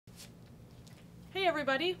Hey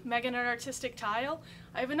everybody, Megan at Artistic Tile.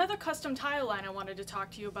 I have another custom tile line I wanted to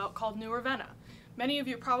talk to you about called New Ravenna. Many of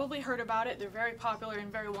you probably heard about it. They're very popular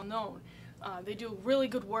and very well known. They do really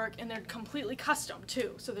good work and they're completely custom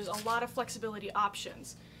too, so there's a lot of flexibility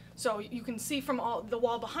options. So you can see from the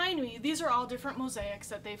wall behind me, these are all different mosaics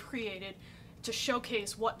that they've created to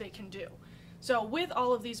showcase what they can do. So with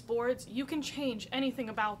all of these boards, you can change anything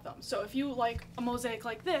about them. So if you like a mosaic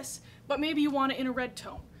like this, but maybe you want it in a red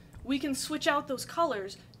tone, we can switch out those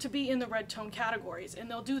colors to be in the red tone categories, and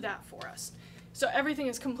they'll do that for us. So everything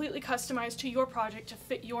is completely customized to your project to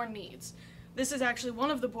fit your needs. This is actually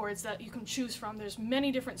one of the boards that you can choose from. There's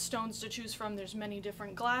many different stones to choose from, there's many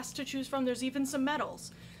different glass to choose from, there's even some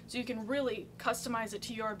metals. So you can really customize it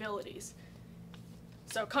to your abilities.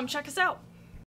 So come check us out.